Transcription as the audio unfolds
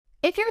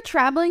If you're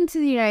traveling to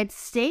the United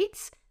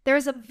States,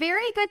 there's a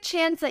very good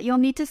chance that you'll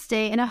need to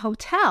stay in a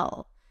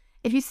hotel.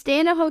 If you stay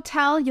in a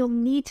hotel, you'll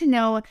need to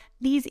know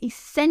these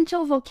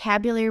essential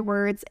vocabulary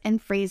words and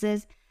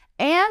phrases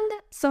and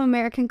some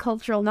American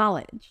cultural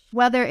knowledge.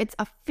 Whether it's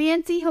a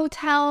fancy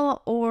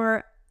hotel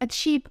or a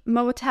cheap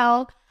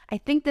motel, I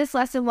think this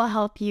lesson will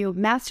help you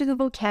master the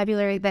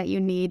vocabulary that you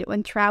need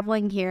when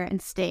traveling here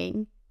and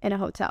staying in a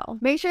hotel.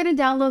 Make sure to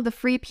download the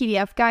free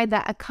PDF guide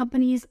that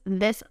accompanies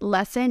this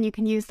lesson. You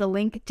can use the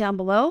link down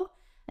below,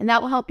 and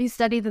that will help you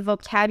study the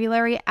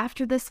vocabulary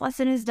after this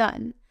lesson is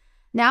done.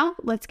 Now,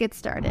 let's get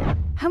started.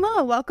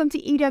 Hello, welcome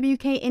to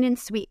EWK Inn &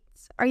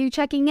 Suites. Are you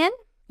checking in?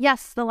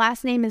 Yes, the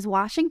last name is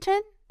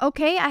Washington.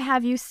 Okay, I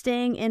have you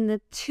staying in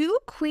the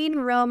 2-queen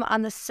room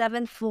on the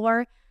 7th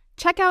floor.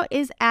 Checkout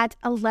is at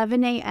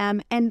 11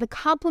 a.m. and the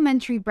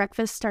complimentary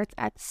breakfast starts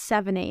at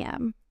 7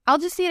 a.m. I'll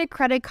just need a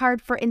credit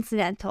card for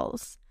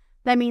incidentals.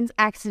 That means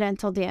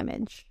accidental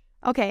damage.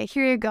 Okay,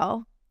 here you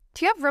go.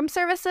 Do you have room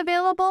service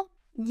available?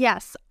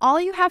 Yes,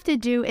 all you have to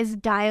do is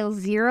dial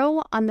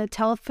 0 on the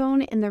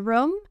telephone in the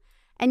room,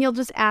 and you'll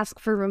just ask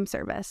for room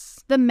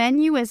service. The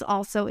menu is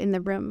also in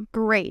the room.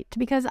 Great,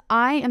 because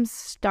I am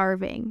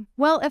starving.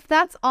 Well, if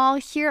that's all,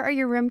 here are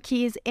your room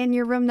keys, and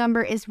your room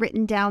number is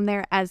written down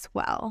there as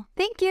well.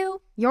 Thank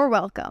you. You're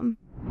welcome.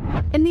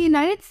 In the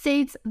United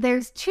States,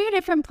 there's 2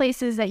 different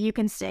places that you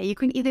can stay. You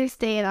can either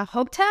stay in a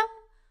hotel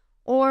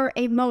or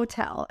a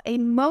motel. A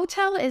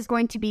motel is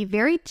going to be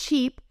very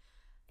cheap.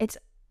 It's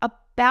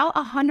about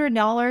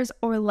 $100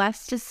 or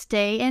less to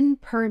stay in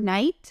per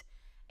night.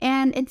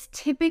 And it's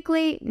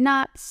typically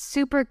not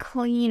super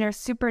clean or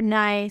super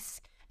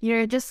nice.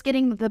 You're just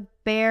getting the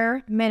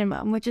bare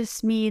minimum, which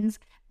just means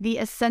the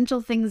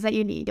essential things that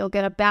you need. You'll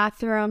get a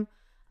bathroom,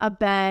 a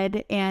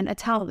bed, and a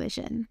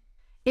television.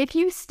 If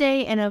you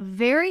stay in a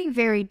very,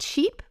 very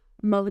cheap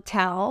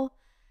motel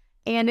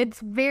and it's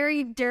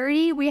very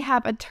dirty, we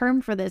have a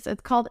term for this.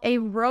 It's called a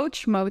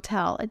roach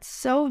motel. It's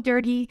so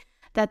dirty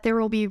that there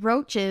will be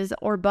roaches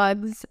or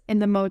bugs in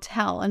the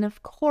motel. And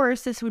of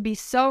course, this would be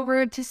so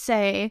rude to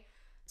say,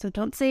 so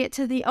don't say it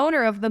to the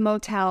owner of the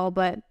motel,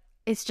 but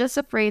it's just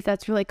a phrase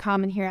that's really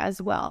common here as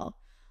well.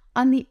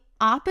 On the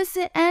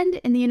opposite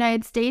end in the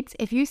United States,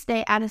 if you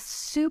stay at a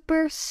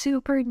super,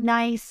 super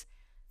nice,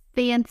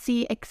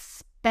 fancy,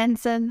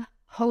 expensive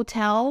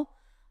hotel,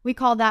 we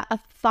call that a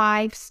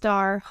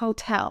 5-star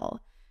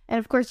hotel. And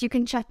of course, you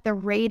can check the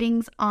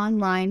ratings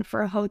online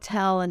for a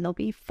hotel, and they'll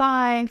be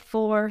 5,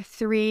 4,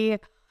 3,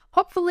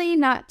 hopefully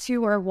not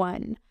 2 or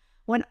 1.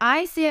 When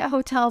I stay at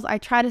hotels, I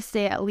try to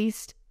stay at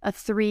least a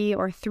 3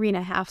 or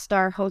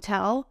 3.5-star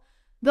hotel.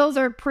 Those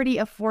are pretty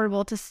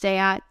affordable to stay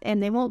at,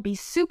 and they won't be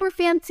super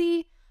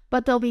fancy,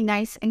 but they'll be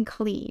nice and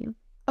clean.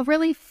 A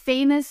really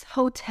famous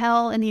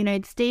hotel in the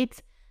United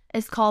States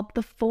is called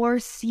the Four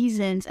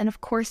Seasons. And of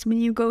course, when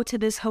you go to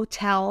this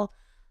hotel,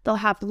 they'll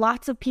have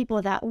lots of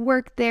people that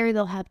work there.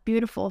 They'll have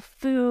beautiful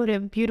food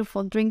and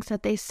beautiful drinks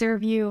that they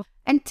serve you.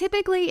 And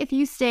typically, if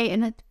you stay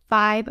in a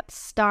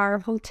 5-star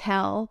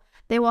hotel,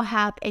 they will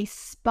have a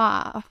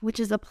spa, which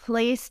is a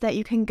place that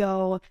you can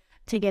go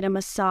to get a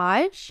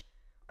massage,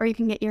 or you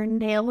can get your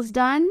nails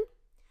done,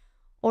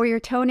 or your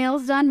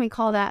toenails done. We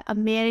call that a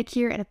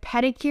manicure and a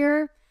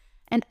pedicure,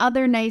 and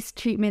other nice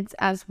treatments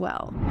as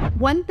well.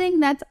 One thing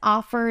that's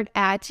offered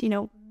at,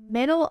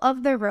 middle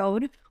of the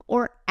road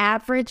or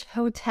average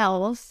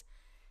hotels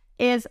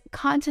is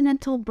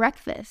continental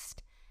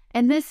breakfast.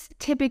 And this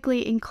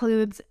typically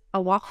includes a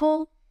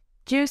waffle,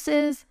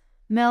 juices,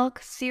 milk,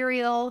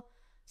 cereal,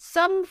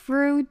 some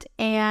fruit,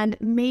 and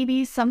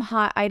maybe some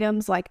hot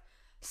items like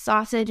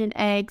sausage and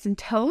eggs and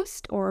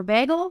toast or a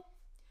bagel.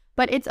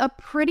 But it's a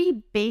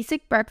pretty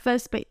basic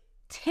breakfast, but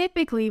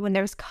typically when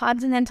there's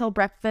continental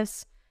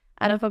breakfast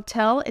at a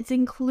hotel, it's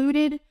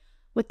included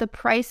with the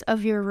price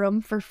of your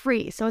room for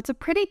free. So it's a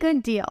pretty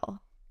good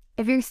deal.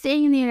 If you're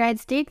staying in the United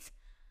States,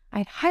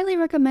 I'd highly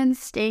recommend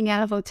staying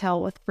at a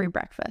hotel with free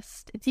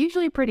breakfast. It's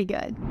usually pretty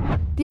good.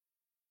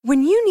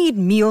 When you need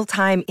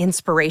mealtime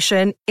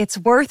inspiration, it's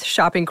worth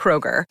shopping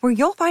Kroger, where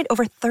you'll find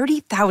over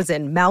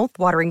 30,000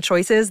 mouth-watering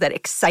choices that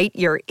excite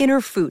your inner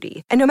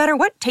foodie. And no matter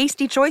what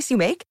tasty choice you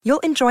make, you'll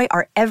enjoy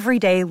our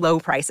everyday low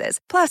prices,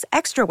 plus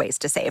extra ways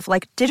to save,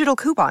 like digital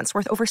coupons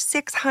worth over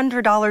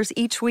 $600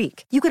 each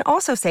week. You can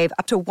also save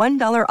up to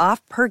 $1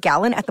 off per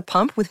gallon at the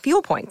pump with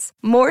fuel points.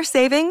 More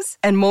savings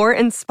and more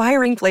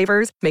inspiring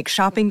flavors make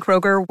shopping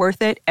Kroger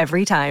worth it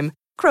every time.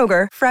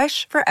 Kroger,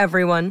 fresh for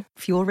everyone.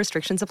 Fuel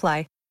restrictions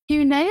apply. The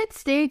United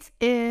States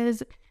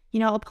is,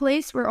 a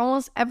place where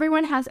almost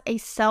everyone has a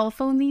cell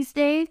phone these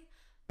days.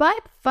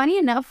 But funny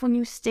enough, when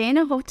you stay in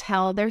a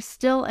hotel, there's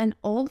still an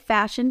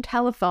old-fashioned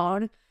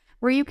telephone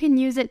where you can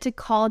use it to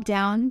call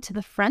down to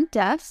the front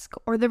desk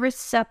or the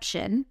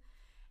reception,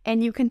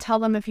 and you can tell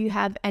them if you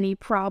have any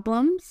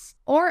problems.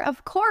 Or,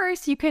 of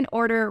course, you can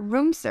order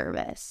room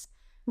service.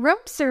 Room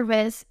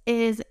service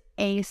is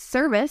a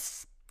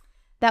service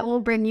that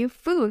will bring you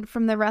food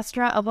from the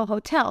restaurant of a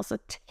hotel. So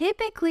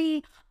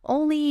typically,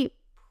 only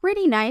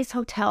pretty nice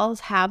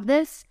hotels have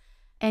this.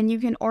 and you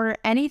can order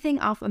anything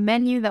off a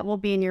menu that will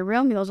be in your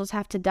room. You'll just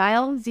have to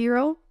dial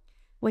 0,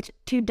 which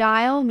to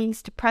dial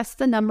means to press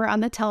the number on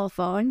the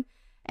telephone,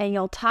 and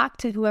you'll talk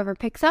to whoever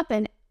picks up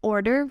and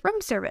order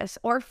room service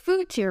or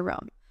food to your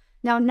room.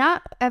 Now,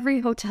 not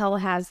every hotel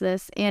has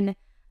this, and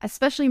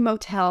especially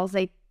motels,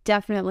 they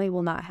definitely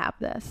will not have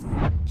this.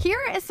 Here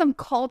is some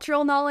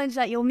cultural knowledge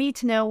that you'll need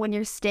to know when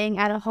you're staying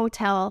at a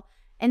hotel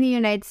in the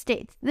United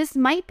States. This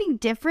might be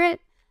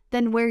different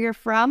than where you're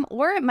from,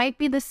 or it might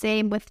be the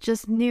same with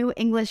just new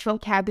English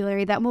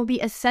vocabulary that will be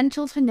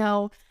essential to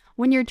know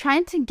when you're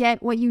trying to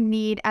get what you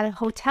need at a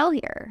hotel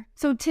here.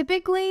 So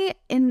typically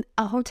in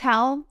a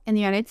hotel in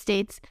the United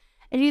States,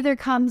 it either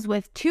comes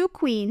with 2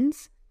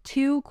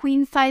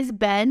 queen-size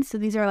beds, so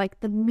these are like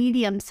the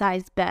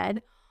medium-sized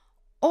bed,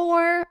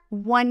 or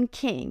 1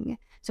 king.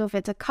 So if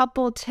it's a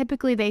couple,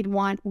 typically they'd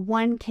want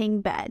 1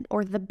 king bed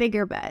or the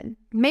bigger bed.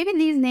 Maybe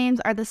these names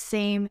are the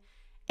same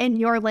in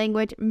your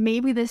language.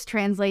 Maybe this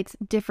translates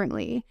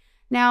differently.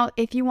 Now,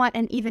 if you want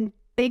an even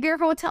bigger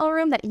hotel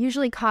room that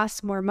usually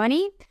costs more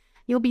money,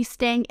 you'll be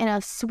staying in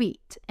a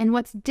suite. And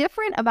what's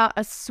different about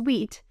a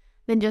suite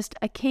than just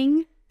a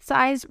king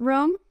size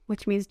room,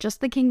 which means just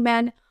the king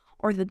bed,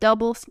 or the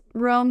double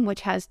room,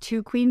 which has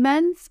 2 queen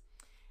beds,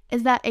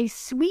 is that a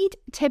suite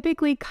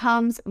typically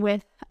comes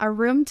with a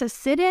room to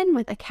sit in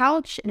with a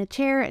couch and a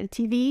chair and a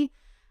TV,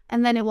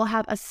 and then it will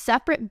have a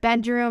separate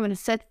bedroom and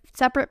a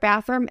separate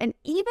bathroom, and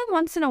even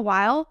once in a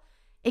while,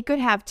 it could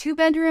have 2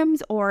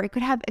 bedrooms or it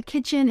could have a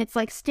kitchen. It's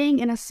like staying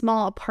in a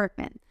small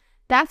apartment.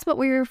 That's what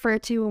we refer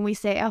to when we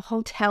say a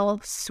hotel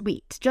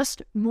suite,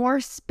 just more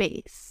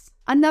space.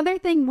 Another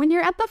thing, when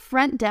you're at the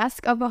front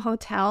desk of a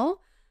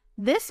hotel,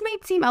 this may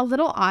seem a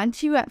little odd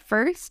to you at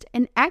first,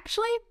 and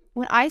actually,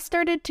 when I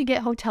started to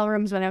get hotel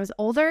rooms when I was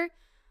older,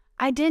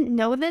 I didn't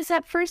know this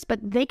at first,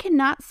 but they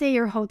cannot say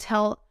your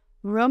hotel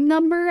room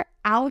number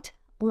out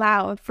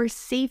loud for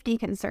safety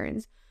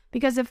concerns.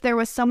 Because if there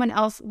was someone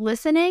else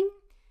listening,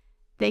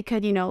 they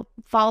could,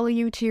 follow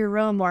you to your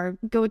room or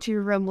go to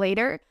your room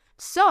later.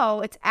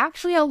 So it's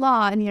actually a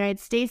law in the United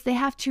States. They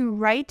have to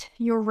write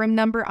your room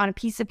number on a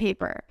piece of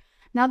paper.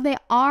 Now, they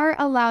are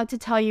allowed to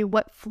tell you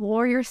what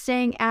floor you're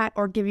staying at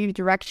or give you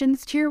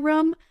directions to your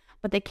room,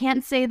 but they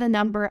can't say the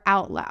number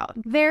out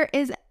loud. There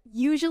is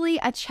usually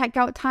a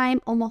checkout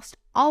time, almost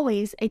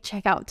always a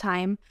checkout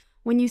time,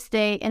 when you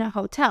stay in a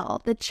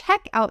hotel. The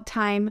checkout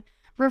time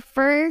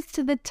refers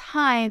to the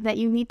time that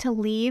you need to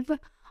leave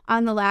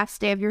on the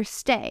last day of your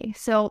stay.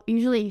 So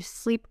usually you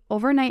sleep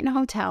overnight in a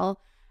hotel,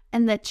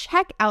 and the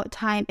checkout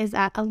time is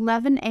at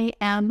 11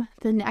 a.m.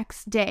 the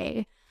next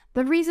day.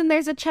 The reason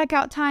there's a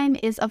checkout time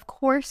is, of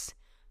course,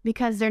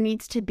 because there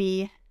needs to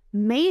be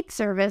maid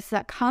service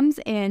that comes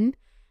in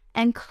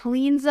and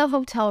cleans the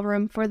hotel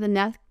room for the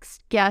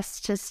next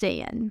guest to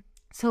stay in.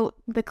 So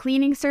the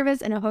cleaning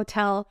service in a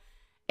hotel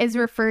is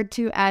referred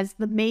to as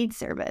the maid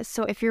service.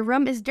 So if your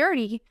room is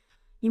dirty,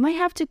 you might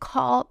have to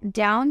call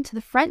down to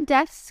the front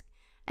desk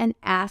and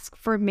ask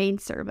for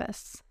maid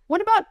service.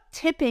 What about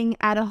tipping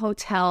at a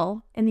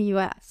hotel in the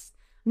US?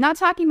 I'm not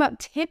talking about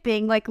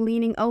tipping like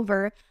leaning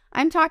over.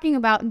 I'm talking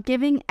about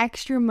giving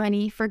extra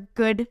money for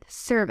good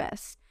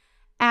service.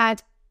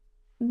 At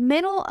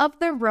middle of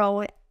the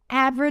road,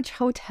 average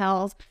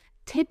hotels,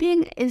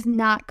 tipping is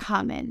not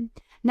common.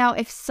 Now,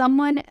 if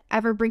someone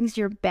ever brings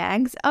your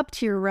bags up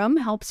to your room,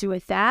 helps you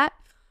with that,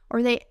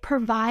 or they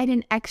provide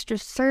an extra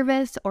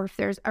service, or if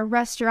there's a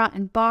restaurant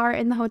and bar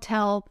in the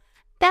hotel,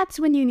 that's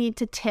when you need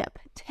to tip.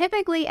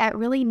 Typically at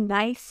really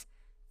nice,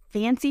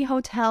 fancy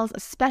hotels,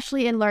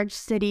 especially in large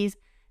cities,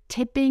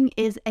 tipping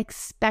is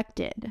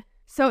expected.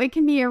 So it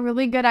can be a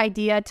really good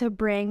idea to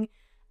bring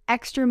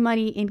extra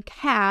money in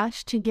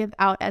cash to give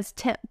out as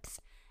tips.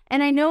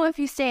 And I know if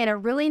you stay in a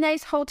really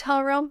nice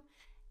hotel room,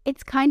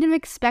 it's kind of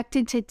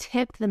expected to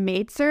tip the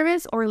maid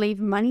service or leave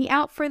money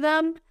out for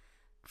them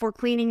for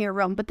cleaning your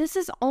room. But this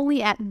is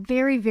only at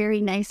very, very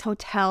nice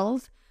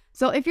hotels.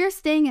 So if you're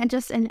staying at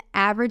just an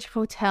average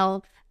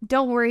hotel,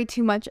 don't worry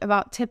too much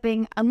about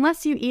tipping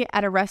unless you eat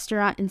at a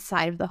restaurant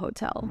inside of the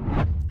hotel.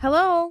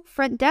 Hello,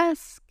 front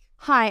desk.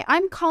 Hi,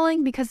 I'm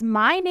calling because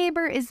my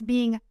neighbor is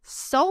being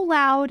so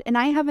loud and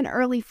I have an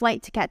early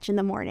flight to catch in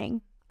the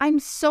morning. I'm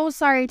so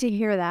sorry to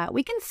hear that.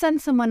 We can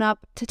send someone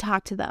up to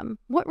talk to them.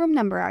 What room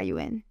number are you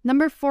in?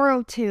 Number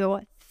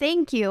 402.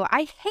 Thank you.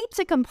 I hate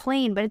to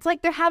complain, but it's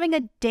like they're having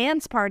a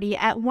dance party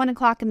at 1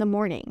 o'clock in the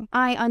morning.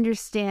 I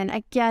understand.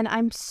 Again,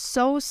 I'm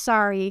so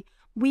sorry.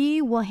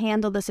 We will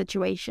handle the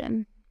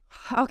situation.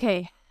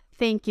 Okay,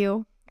 thank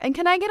you. And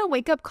can I get a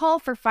wake-up call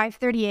for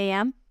 5:30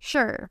 a.m.?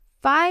 Sure.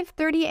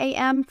 5:30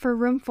 a.m. for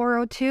room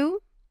 402?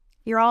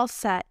 You're all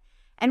set.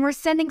 And we're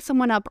sending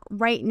someone up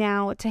right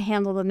now to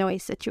handle the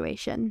noise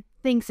situation.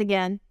 Thanks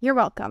again. You're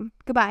welcome.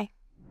 Goodbye.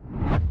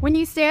 When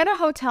you stay at a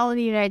hotel in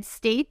the United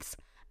States,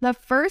 the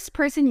first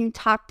person you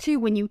talk to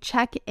when you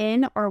check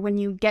in or when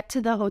you get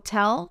to the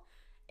hotel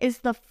is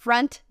the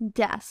front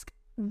desk.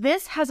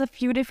 This has a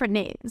few different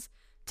names.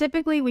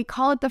 Typically, we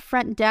call it the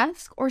front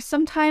desk, or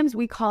sometimes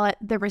we call it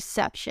the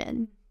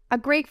reception. A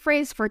great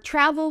phrase for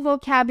travel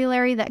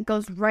vocabulary that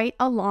goes right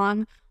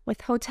along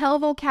with hotel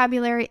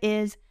vocabulary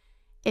is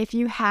if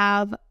you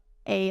have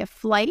a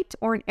flight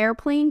or an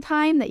airplane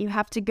time that you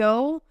have to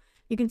go,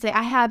 you can say,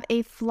 I have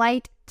a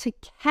flight to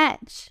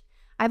catch.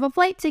 I have a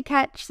flight to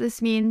catch.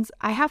 This means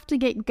I have to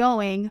get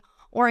going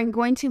or I'm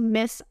going to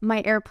miss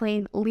my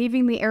airplane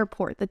leaving the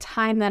airport, the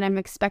time that I'm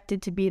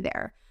expected to be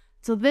there.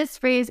 So this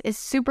phrase is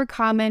super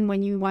common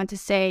when you want to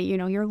say,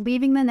 you're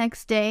leaving the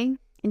next day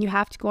and you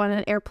have to go on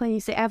an airplane. You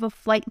say, I have a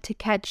flight to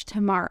catch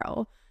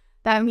tomorrow.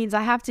 That means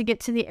I have to get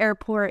to the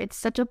airport. It's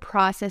such a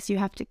process. You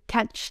have to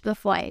catch the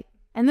flight.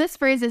 And this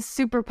phrase is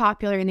super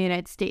popular in the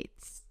United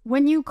States.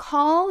 When you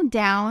call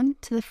down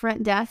to the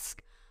front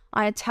desk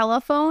on a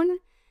telephone,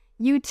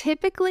 you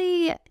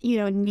typically,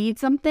 need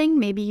something.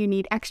 Maybe you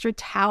need extra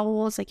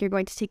towels, like you're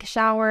going to take a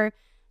shower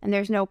and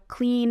there's no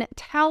clean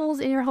towels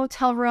in your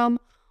hotel room.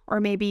 Or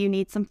maybe you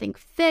need something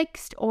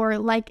fixed, or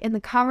like in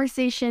the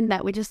conversation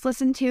that we just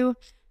listened to,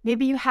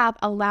 maybe you have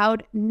a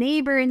loud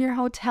neighbor in your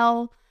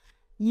hotel.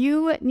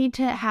 You need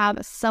to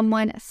have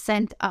someone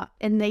sent up.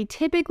 And they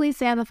typically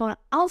say on the phone,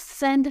 I'll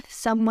send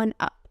someone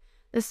up.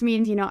 This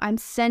means, I'm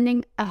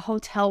sending a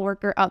hotel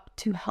worker up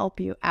to help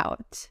you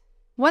out.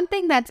 One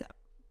thing that's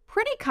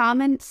pretty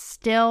common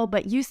still,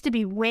 but used to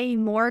be way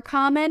more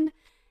common,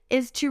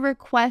 is to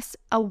request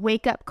a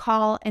wake-up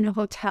call in a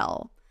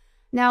hotel.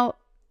 Now,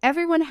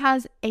 everyone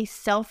has a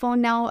cell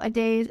phone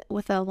nowadays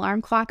with an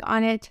alarm clock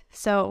on it,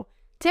 so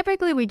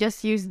typically we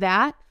just use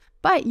that,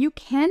 but you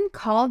can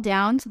call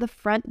down to the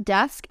front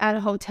desk at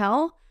a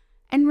hotel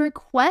and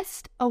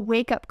request a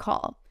wake-up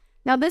call.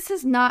 Now, this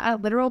is not a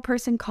literal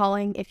person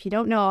calling, if you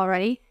don't know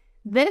already.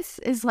 This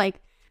is like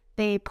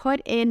they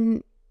put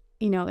in,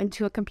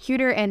 into a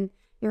computer and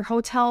your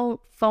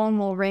hotel phone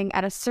will ring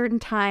at a certain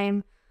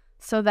time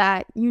so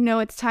that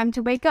it's time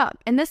to wake up.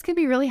 And this can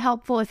be really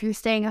helpful if you're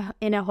staying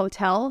in a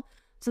hotel,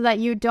 so that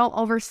you don't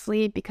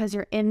oversleep because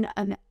you're in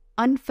an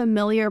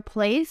unfamiliar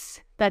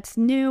place that's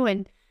new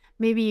and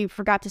maybe you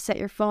forgot to set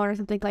your phone or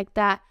something like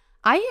that.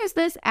 I use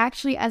this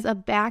actually as a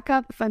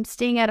backup if I'm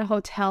staying at a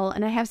hotel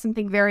and I have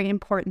something very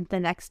important the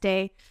next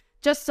day,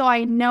 just so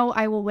I know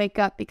I will wake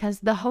up because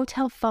the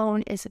hotel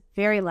phone is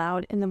very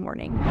loud in the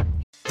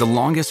morning. The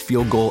longest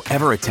field goal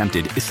ever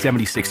attempted is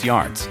 76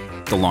 yards.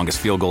 The longest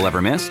field goal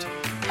ever missed?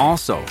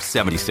 Also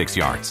 76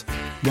 yards.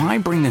 Why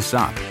bring this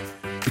up?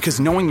 Because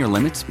knowing your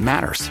limits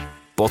matters,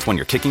 both when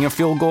you're kicking a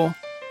field goal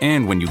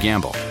and when you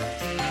gamble.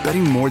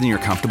 Betting more than you're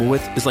comfortable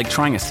with is like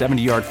trying a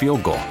 70-yard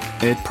field goal.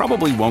 It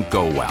probably won't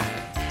go well.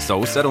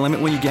 So set a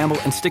limit when you gamble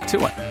and stick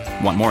to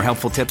it. Want more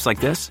helpful tips like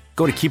this?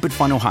 Go to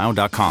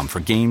keepitfunohio.com for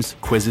games,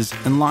 quizzes,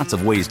 and lots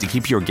of ways to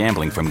keep your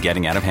gambling from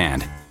getting out of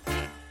hand.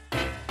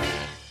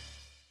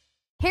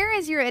 Here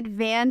is your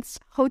advanced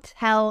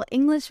hotel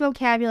English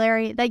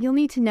vocabulary that you'll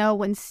need to know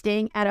when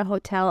staying at a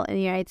hotel in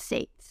the United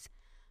States.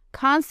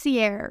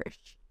 Concierge.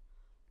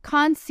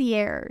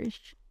 Concierge.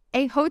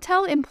 A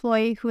hotel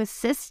employee who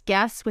assists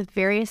guests with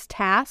various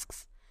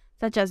tasks,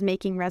 such as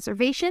making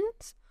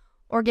reservations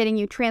or getting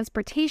you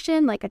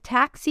transportation like a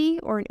taxi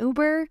or an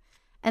Uber.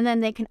 And then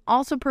they can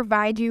also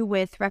provide you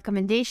with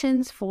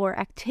recommendations for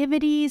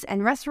activities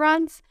and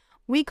restaurants.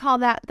 We call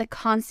that the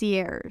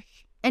concierge.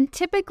 And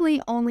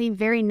typically only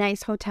very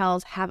nice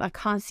hotels have a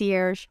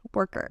concierge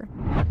worker.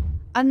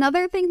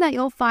 Another thing that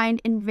you'll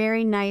find in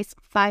very nice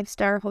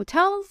 5-star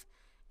hotels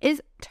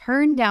is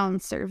turn down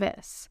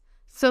service.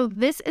 So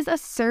this is a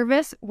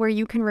service where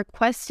you can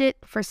request it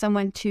for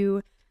someone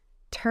to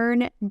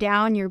turn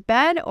down your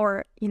bed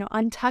or,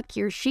 untuck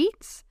your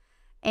sheets.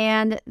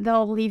 And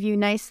they'll leave you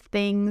nice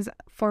things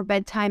for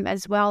bedtime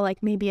as well,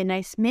 like maybe a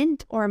nice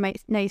mint or a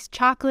nice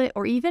chocolate,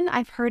 or even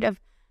I've heard of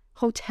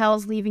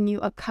hotels leaving you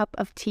a cup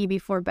of tea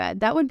before bed.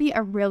 That would be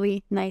a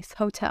really nice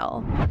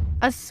hotel.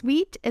 A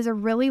suite is a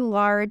really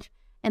large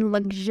and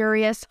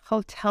luxurious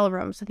hotel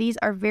room. So these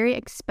are very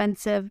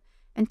expensive.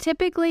 And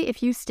typically,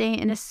 if you stay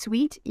in a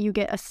suite, you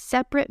get a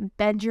separate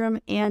bedroom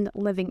and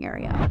living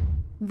area.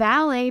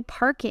 Valet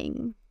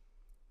parking.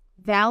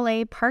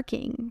 Valet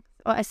parking.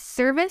 A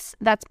service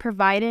that's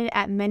provided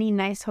at many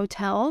nice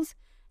hotels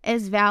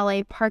is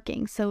valet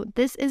parking. So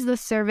this is the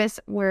service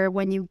where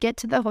when you get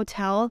to the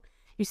hotel,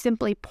 you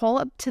simply pull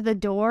up to the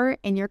door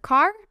in your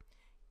car,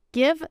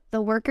 give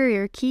the worker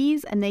your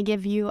keys, and they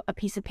give you a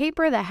piece of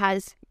paper that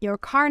has your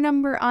car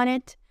number on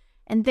it,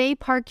 and they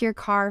park your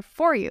car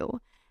for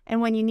you. And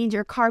when you need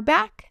your car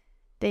back,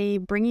 they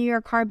bring you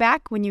your car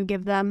back when you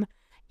give them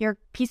your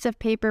piece of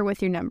paper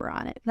with your number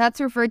on it. That's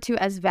referred to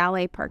as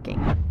valet parking.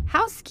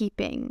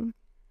 Housekeeping.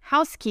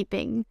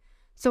 Housekeeping.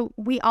 So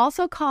we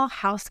also call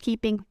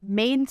housekeeping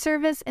maid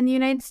service in the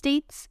United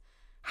States.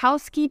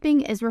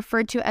 Housekeeping is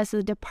referred to as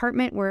the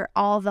department where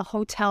all the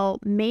hotel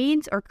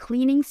maids or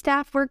cleaning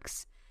staff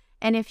works.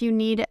 And if you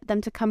need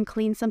them to come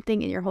clean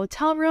something in your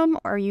hotel room,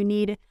 or you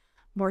need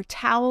more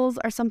towels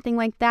or something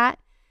like that,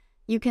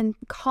 you can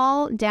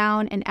call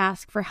down and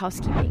ask for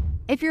housekeeping.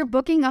 If you're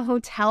booking a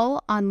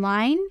hotel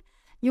online,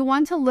 you'll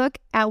want to look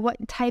at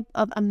what type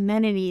of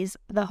amenities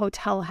the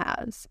hotel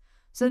has.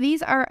 So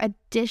these are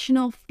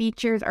additional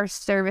features or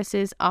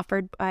services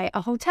offered by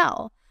a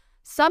hotel.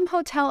 Some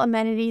hotel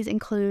amenities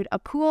include a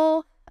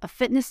pool, a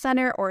fitness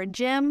center, or a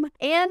gym,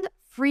 and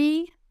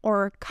free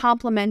or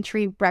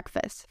complimentary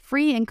breakfast.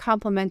 Free and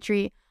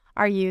complimentary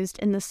are used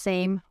in the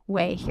same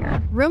way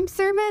here. Room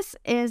service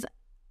is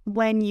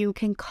when you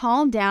can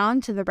call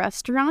down to the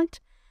restaurant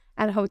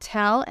at a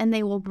hotel and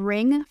they will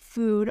bring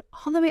food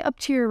all the way up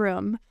to your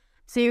room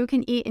so you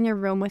can eat in your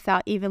room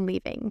without even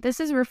leaving. This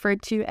is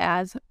referred to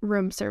as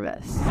room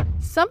service.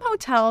 Some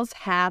hotels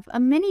have a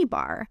mini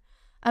bar.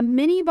 A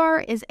mini bar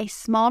is a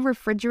small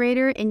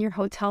refrigerator in your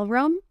hotel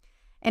room,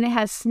 and it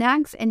has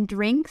snacks and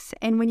drinks,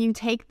 and when you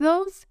take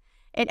those,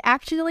 it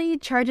actually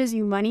charges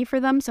you money for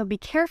them, so be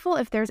careful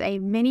if there's a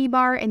mini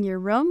bar in your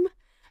room,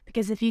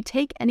 because if you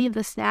take any of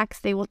the snacks,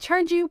 they will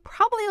charge you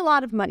probably a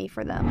lot of money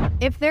for them.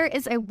 If there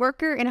is a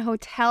worker in a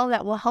hotel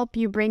that will help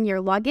you bring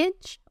your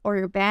luggage or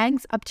your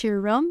bags up to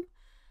your room,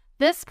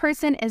 this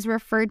person is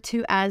referred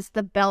to as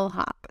the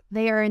bellhop.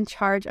 They are in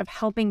charge of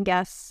helping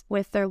guests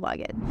with their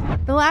luggage.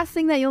 The last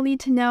thing that you'll need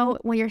to know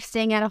when you're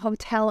staying at a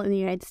hotel in the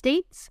United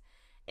States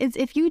is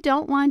if you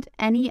don't want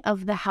any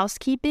of the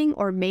housekeeping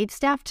or maid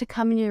staff to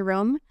come in your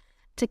room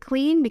to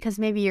clean because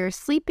maybe you're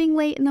sleeping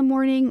late in the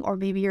morning or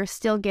maybe you're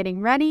still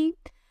getting ready,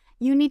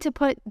 you need to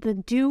put the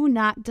do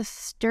not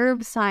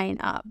disturb sign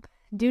up.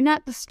 Do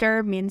not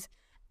disturb means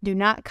do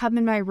not come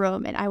in my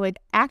room, and I would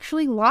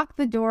actually lock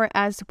the door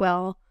as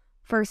well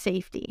for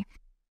safety.